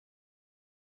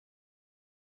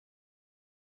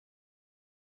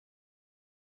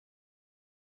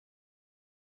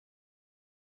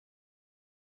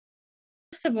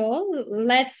first of all,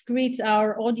 let's greet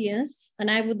our audience. And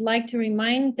I would like to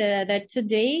remind that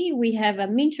today we have a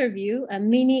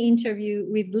mini interview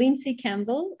with Lynsie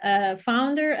Campbell,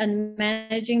 founder and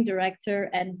managing director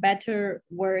at Better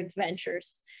Work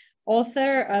Ventures,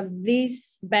 author of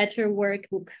this Better Work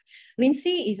book.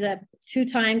 Lynsie is a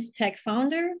 2-time tech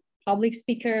founder, public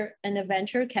speaker, and a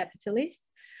venture capitalist.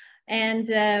 And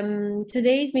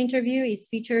today's interview is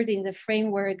featured in the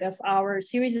framework of our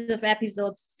series of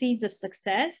episodes, Seeds of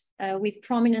Success, with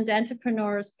prominent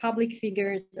entrepreneurs, public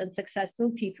figures, and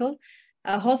successful people,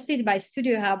 hosted by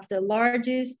Studio Hub, the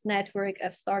largest network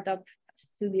of startup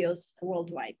studios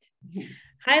worldwide.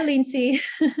 Hi, Lynsie.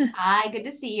 Hi, good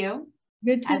to see you.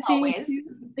 Good to As see always.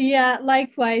 you. Yeah,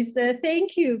 likewise.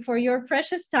 Thank you for your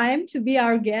precious time to be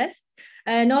our guest.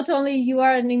 Not only you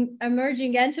are an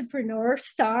emerging entrepreneur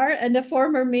star and a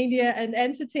former media and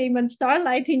entertainment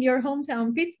starlight in your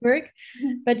hometown, Pittsburgh,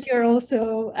 but you're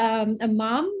also a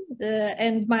mom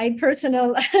and my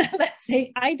personal, let's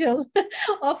say, idol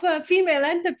of a female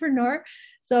entrepreneur.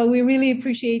 So we really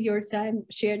appreciate your time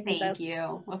shared with us. Thank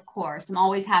you. Of course. I'm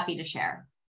always happy to share.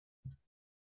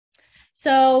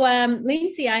 So,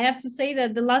 Lynsie, I have to say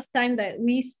that the last time that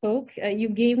we spoke, you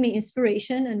gave me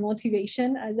inspiration and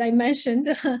motivation, as I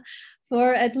mentioned,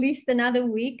 for at least another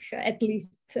week. At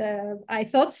least I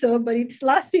thought so, but it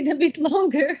lasted a bit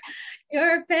longer.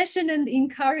 Your passion and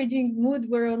encouraging mood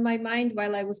were on my mind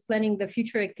while I was planning the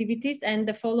future activities. And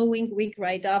the following week,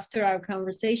 right after our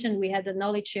conversation, we had a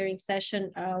knowledge sharing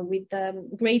session with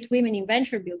great women in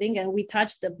venture building, and we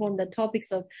touched upon the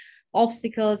topics of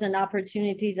obstacles and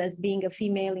opportunities as being a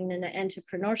female in an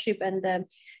entrepreneurship, and the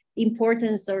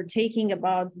importance or taking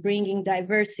about bringing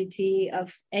diversity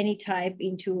of any type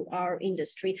into our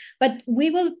industry. But we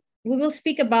will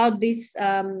speak about this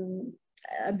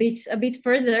a bit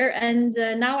further. And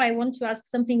now I want to ask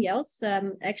something else,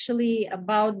 actually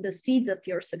about the seeds of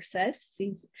your success.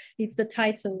 It's the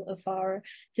title of our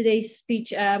today's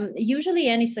speech. Usually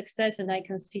any success, and I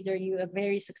consider you a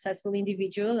very successful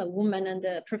individual, a woman and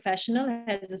a professional,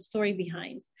 has a story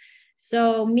behind.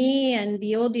 So me and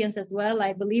the audience as well,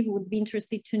 I believe, would be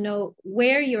interested to know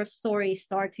where your story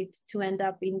started to end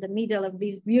up in the middle of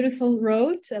this beautiful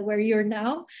road where you're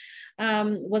now.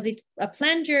 Was it a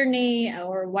planned journey,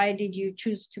 or why did you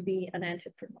choose to be an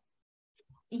entrepreneur?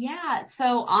 Yeah,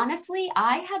 so honestly,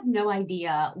 I had no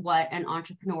idea what an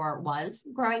entrepreneur was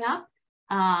growing up.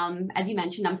 As you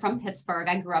mentioned, I'm from Pittsburgh.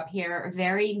 I grew up here,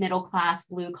 very middle-class,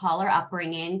 blue-collar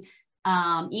upbringing.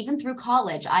 Even through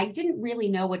college, I didn't really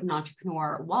know what an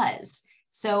entrepreneur was.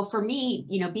 So for me,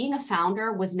 being a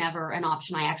founder was never an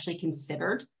option I actually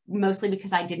considered, mostly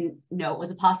because I didn't know it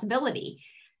was a possibility.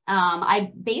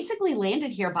 I basically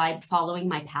landed here by following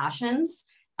my passions,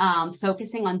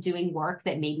 focusing on doing work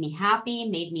that made me happy,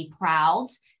 made me proud,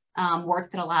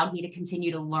 work that allowed me to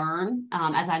continue to learn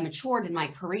as I matured in my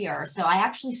career. So I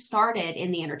actually started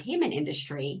in the entertainment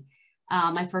industry.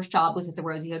 My first job was at the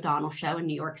Rosie O'Donnell Show in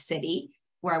New York City,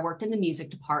 where I worked in the music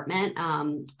department.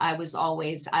 I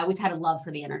always had a love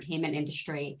for the entertainment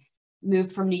industry.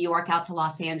 Moved from New York out to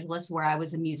Los Angeles, where I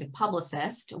was a music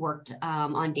publicist, worked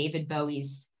on David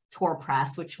Bowie's tour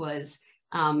press, which was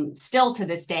still to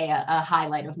this day a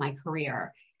highlight of my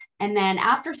career. And then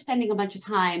after spending a bunch of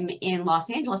time in Los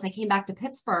Angeles, I came back to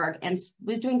Pittsburgh and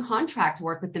was doing contract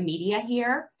work with the media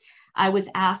here. I was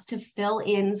asked to fill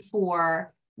in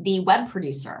for the web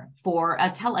producer for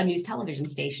a news television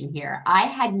station here. I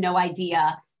had no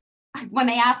idea. When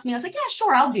they asked me, I was like, yeah,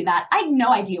 sure, I'll do that. I had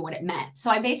no idea what it meant.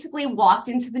 So I basically walked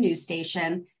into the news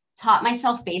station, taught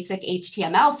myself basic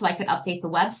HTML so I could update the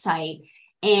website,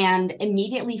 and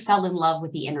immediately fell in love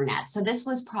with the internet. So this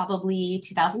was probably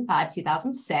 2005,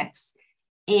 2006.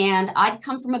 And I'd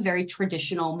come from a very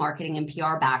traditional marketing and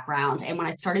PR background. And when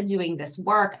I started doing this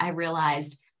work, I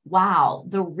realized, wow,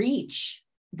 the reach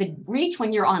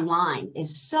when you're online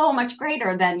is so much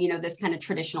greater than, this kind of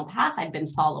traditional path I'd been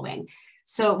following.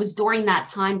 So it was during that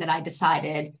time that I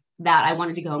decided that I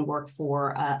wanted to go and work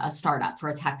for a startup, for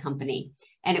a tech company.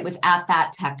 And it was at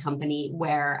that tech company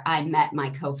where I met my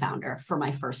co-founder for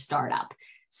my first startup.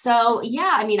 So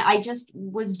yeah, I just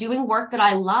was doing work that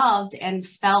I loved and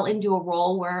fell into a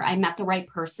role where I met the right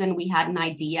person. We had an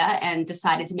idea and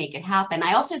decided to make it happen.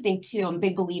 I also think too, I'm a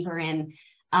big believer in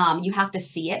you have to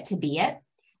see it to be it.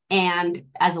 And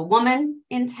as a woman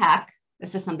in tech,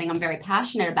 this is something I'm very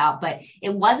passionate about, but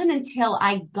it wasn't until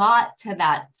I got to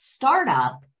that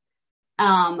startup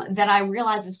that I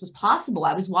realized this was possible.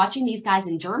 I was watching these guys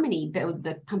in Germany,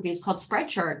 the company was called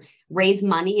Spreadshirt, raise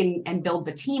money and build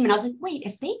the team. And I was like, wait,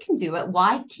 if they can do it,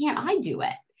 why can't I do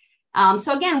it?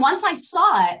 So again, once I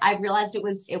saw it, I realized it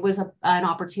was an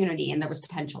opportunity and there was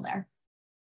potential there.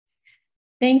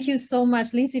 Thank you so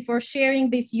much, Lynsie, for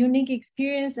sharing this unique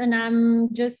experience. And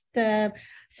I'm just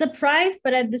surprised,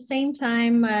 but at the same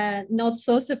time, not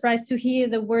so surprised to hear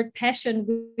the word passion,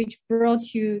 which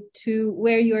brought you to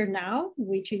where you are now,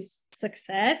 which is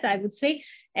success, I would say.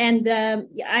 And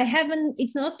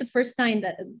it's not the first time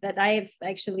that I have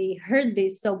actually heard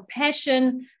this. So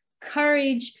passion,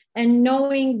 courage, and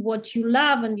knowing what you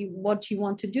love and what you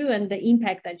want to do and the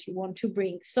impact that you want to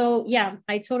bring. So yeah,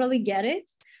 I totally get it.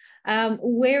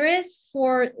 Whereas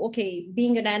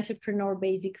being an entrepreneur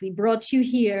basically brought you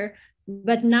here,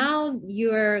 but now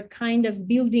you're kind of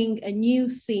building a new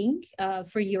thing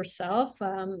for yourself.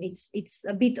 It's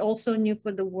a bit also new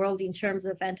for the world in terms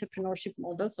of entrepreneurship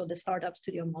model, so the startup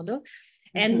studio model.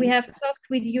 And we have talked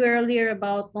with you earlier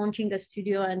about launching the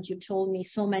studio, and you told me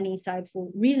so many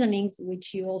insightful reasonings,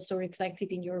 which you also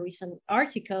reflected in your recent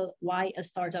article, Why a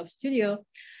Startup Studio?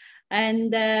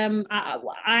 And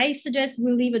I suggest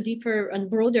we leave a deeper and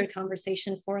broader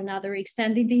conversation for another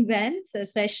extended event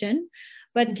session.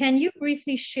 But can you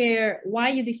briefly share why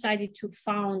you decided to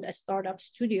found a startup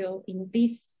studio in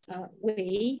this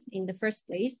way in the first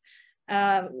place?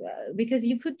 Because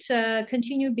you could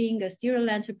continue being a serial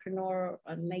entrepreneur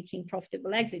and making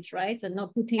profitable exits, right? And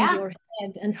not putting your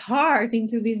head and heart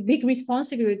into this big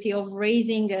responsibility of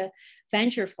raising a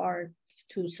venture fund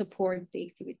to support the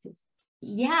activities.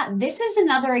 Yeah, this is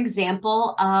another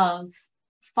example of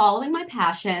following my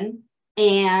passion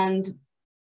and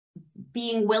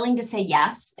being willing to say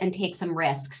yes and take some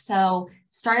risks. So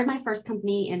started my first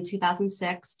company in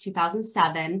 2006,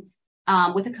 2007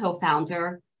 with a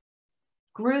co-founder,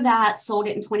 grew that, sold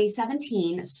it in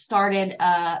 2017, started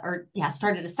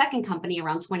a second company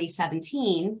around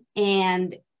 2017.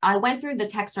 And I went through the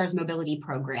Techstars mobility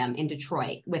program in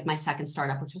Detroit with my second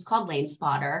startup, which was called Lane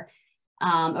Spotter.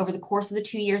 Over the course of the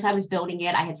 2 years I was building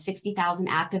it, I had 60,000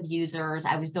 active users.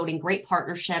 I was building great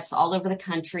partnerships all over the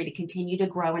country to continue to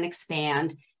grow and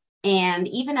expand. And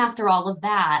even after all of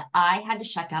that, I had to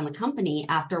shut down the company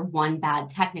after one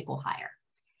bad technical hire.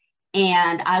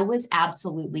 And I was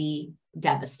absolutely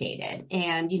devastated.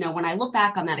 And, when I look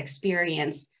back on that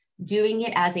experience, doing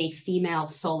it as a female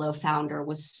solo founder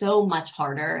was so much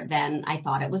harder than I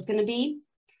thought it was going to be.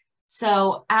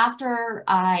 So after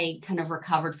I kind of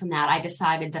recovered from that, I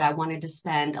decided that I wanted to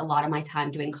spend a lot of my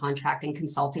time doing contract and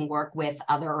consulting work with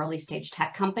other early stage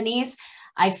tech companies.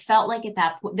 I felt like at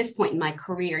this point in my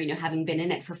career, having been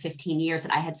in it for 15 years,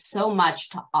 that I had so much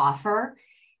to offer.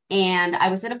 And I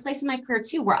was at a place in my career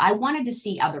too, where I wanted to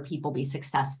see other people be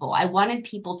successful. I wanted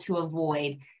people to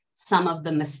avoid some of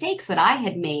the mistakes that I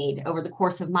had made over the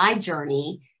course of my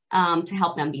journey to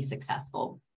help them be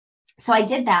successful. So I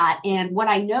did that. And what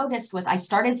I noticed was I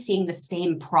started seeing the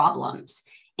same problems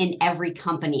in every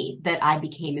company that I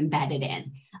became embedded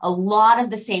in, a lot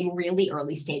of the same really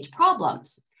early stage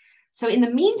problems. So in the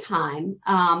meantime,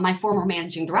 my former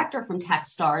managing director from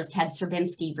Techstars, Ted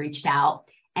Serbinsky, reached out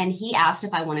and he asked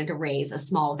if I wanted to raise a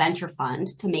small venture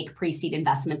fund to make pre-seed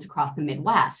investments across the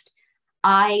Midwest.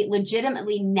 I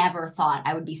legitimately never thought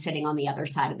I would be sitting on the other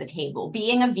side of the table.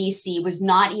 Being a VC was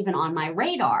not even on my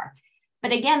radar.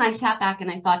 But again, I sat back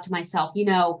and I thought to myself,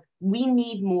 we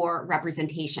need more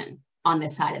representation on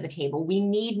this side of the table. We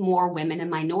need more women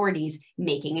and minorities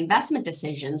making investment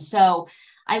decisions. So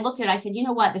I looked at it, I said, you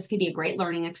know what, this could be a great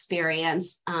learning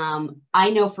experience. I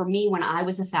know for me, when I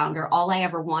was a founder, all I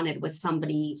ever wanted was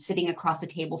somebody sitting across the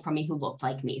table from me who looked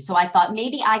like me. So I thought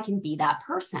maybe I can be that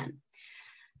person.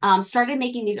 Started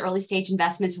making these early stage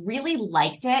investments, really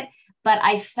liked it. But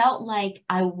I felt like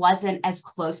I wasn't as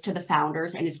close to the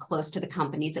founders and as close to the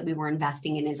companies that we were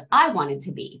investing in as I wanted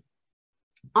to be.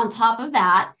 On top of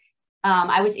that,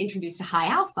 I was introduced to High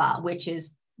Alpha, which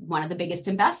is one of the biggest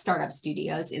and best startup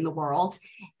studios in the world.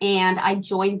 And I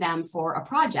joined them for a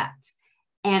project.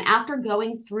 And after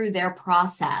going through their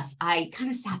process, I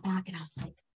kind of sat back and I was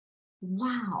like,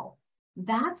 wow,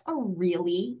 that's a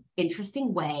really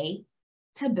interesting way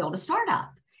to build a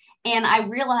startup. And I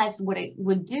realized what it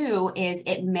would do is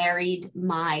it married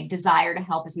my desire to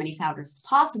help as many founders as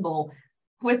possible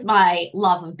with my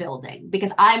love of building,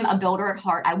 because I'm a builder at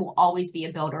heart. I will always be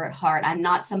a builder at heart. I'm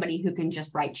not somebody who can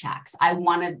just write checks. I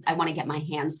want to get my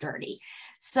hands dirty.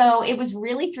 So it was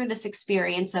really through this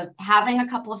experience of having a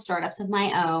couple of startups of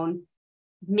my own,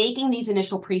 making these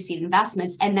initial pre-seed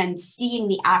investments, and then seeing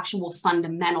the actual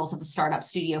fundamentals of a startup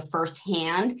studio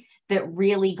firsthand that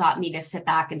really got me to sit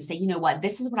back and say, you know what,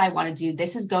 this is what I want to do.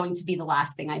 This is going to be the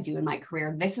last thing I do in my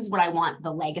career. This is what I want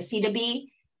the legacy to be.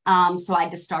 So I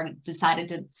just decided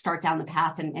to start down the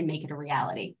path and make it a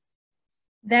reality.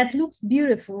 That looks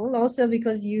beautiful also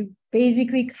because you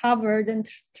basically covered and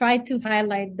tried to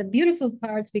highlight the beautiful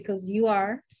parts because you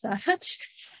are such.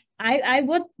 I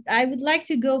would like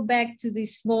to go back to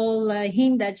this small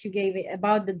hint that you gave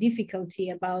about the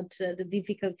difficulty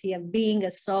of being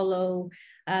a solo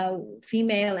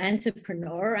female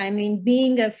entrepreneur. I mean,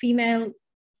 being a female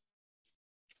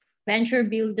venture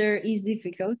builder is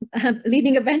difficult.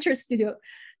 Leading a venture studio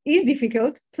is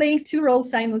difficult. Playing two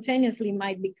roles simultaneously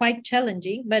might be quite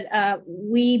challenging, but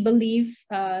we believe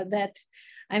that,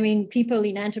 I mean, people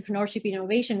in entrepreneurship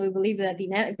innovation, we believe that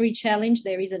in every challenge,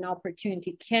 there is an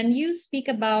opportunity. Can you speak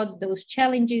about those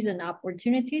challenges and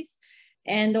opportunities?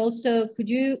 And also, could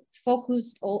you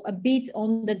focus a bit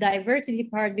on the diversity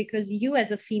part, because you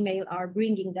as a female are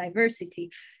bringing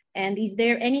diversity. And is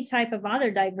there any type of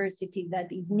other diversity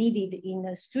that is needed in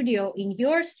a studio, in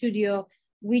your studio,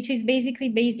 which is basically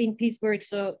based in Pittsburgh?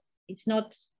 So it's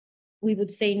not, we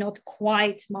would say, not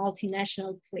quite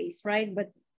multinational place, right?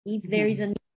 But if there is a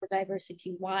need for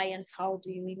diversity, why and how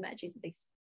do you imagine this?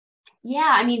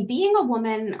 Yeah, I mean, being a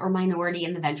woman or minority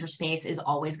in the venture space is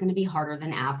always going to be harder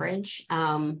than average.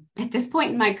 At this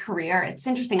point in my career, it's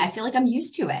interesting. I feel like I'm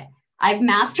used to it. I've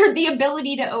mastered the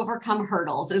ability to overcome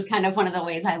hurdles is kind of one of the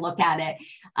ways I look at it.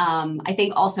 I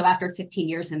think also after 15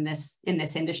 years in this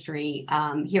industry,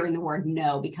 hearing the word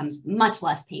no becomes much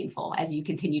less painful as you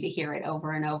continue to hear it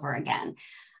over and over again.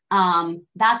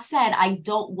 That said, I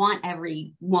don't want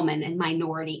every woman and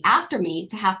minority after me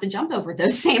to have to jump over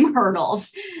those same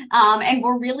hurdles. And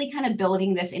we're really kind of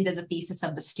building this into the thesis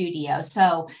of the studio.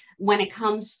 So when it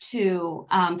comes to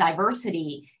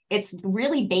diversity, it's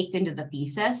really baked into the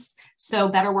thesis. So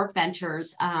Better Work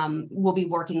Ventures will be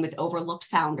working with overlooked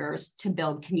founders to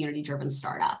build community-driven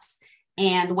startups.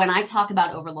 And when I talk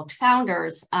about overlooked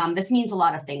founders, this means a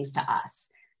lot of things to us.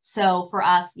 So for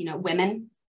us, you know,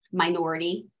 women,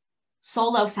 minority,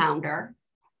 solo founder,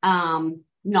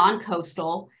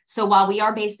 non-coastal. So while we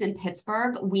are based in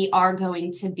Pittsburgh, we are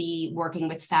going to be working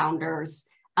with founders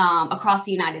across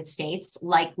the United States,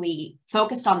 likely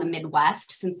focused on the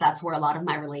Midwest, since that's where a lot of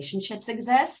my relationships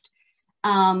exist.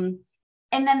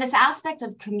 And then this aspect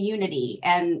of community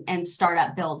and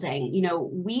startup building, you know,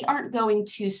 we aren't going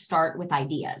to start with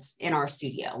ideas in our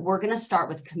studio. We're going to start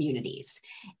with communities.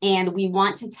 And we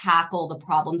want to tackle the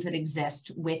problems that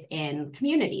exist within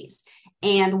communities.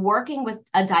 And working with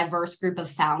a diverse group of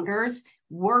founders,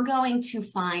 we're going to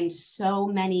find so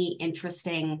many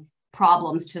interesting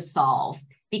problems to solve,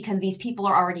 because these people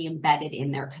are already embedded in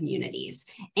their communities.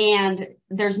 And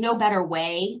there's no better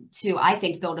way to, I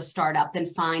think, build a startup than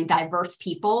find diverse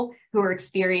people who are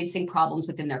experiencing problems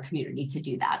within their community to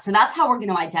do that. So that's how we're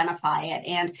going to identify it.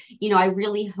 And, you know, I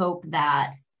really hope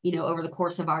that, you know, over the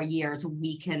course of our years,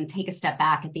 we can take a step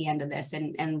back at the end of this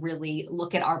and really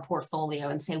look at our portfolio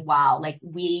and say, wow, like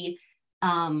we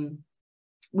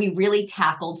really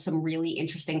tackled some really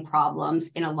interesting problems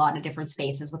in a lot of different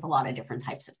spaces with a lot of different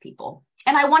types of people.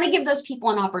 And I want to give those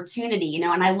people an opportunity, you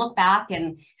know, and I look back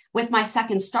and with my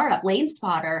second startup, Lane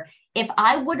Spotter, if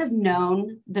I would have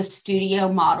known the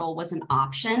studio model was an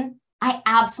option, I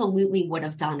absolutely would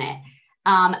have done it.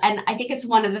 And I think it's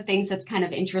one of the things that's kind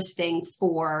of interesting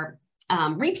for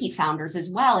repeat founders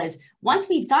as well, is once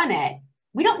we've done it,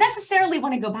 we don't necessarily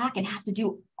want to go back and have to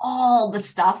do all the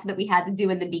stuff that we had to do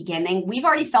in the beginning. We've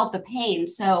already felt the pain.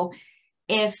 So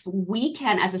if we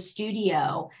can, as a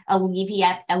studio,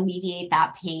 alleviate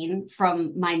that pain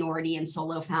from minority and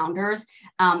solo founders,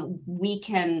 we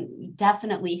can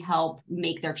definitely help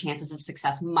make their chances of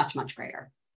success much, much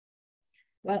greater.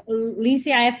 Well,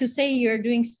 Lynsie, I have to say you're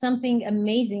doing something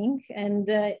amazing. And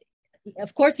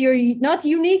of course, you're not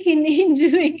unique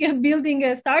in building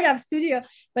a startup studio,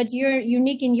 but you're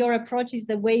unique in your approach, is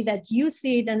the way that you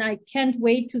see it. And I can't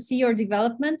wait to see your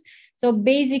developments. So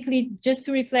basically, just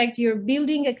to reflect, you're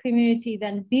building a community,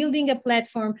 then building a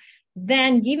platform,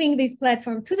 then giving this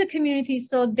platform to the community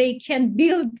so they can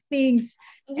build things.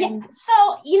 Yeah.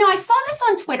 So, you know, I saw this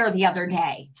on Twitter the other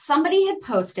day. Somebody had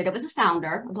posted, it was a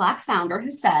founder, a Black founder, who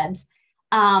said,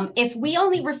 if we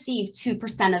only receive 2%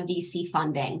 of VC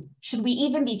funding, should we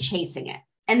even be chasing it?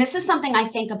 And this is something I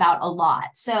think about a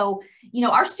lot. So, you know,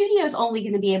 our studio is only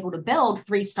going to be able to build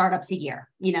 3 startups a year.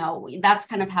 You know, that's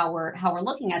kind of how we're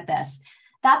looking at this.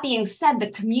 That being said,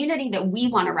 the community that we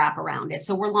want to wrap around it,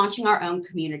 so we're launching our own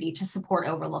community to support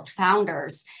overlooked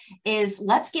founders, is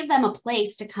let's give them a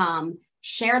place to come,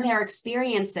 share their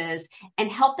experiences, and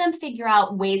help them figure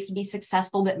out ways to be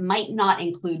successful that might not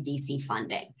include VC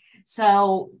funding.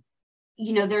 So,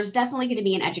 you know, there's definitely going to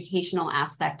be an educational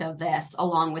aspect of this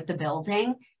along with the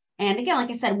building. And again, like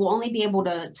I said, we'll only be able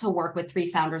to work with 3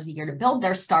 founders a year to build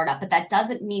their startup, but that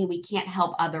doesn't mean we can't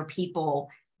help other people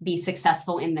be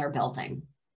successful in their building.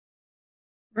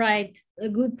 Right.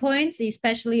 Good points,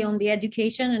 especially on the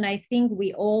education. And I think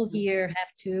we all here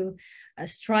have to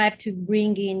strive to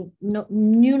bring in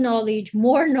new knowledge,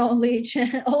 more knowledge,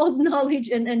 old knowledge,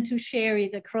 and to share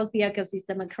it across the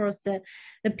ecosystem, across the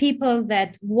people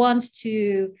that want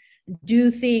to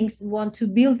do things, want to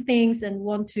build things, and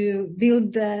want to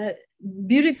build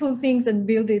beautiful things and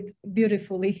build it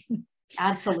beautifully.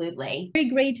 Absolutely. Very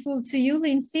grateful to you,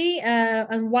 Lynsie.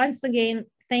 And once again,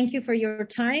 thank you for your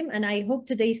time. And I hope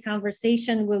today's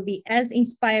conversation will be as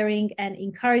inspiring and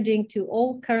encouraging to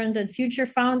all current and future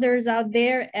founders out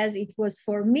there as it was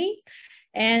for me.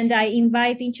 And I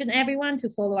invite each and everyone to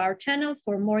follow our channel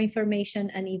for more information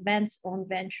and events on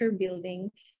venture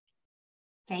building.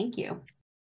 Thank you.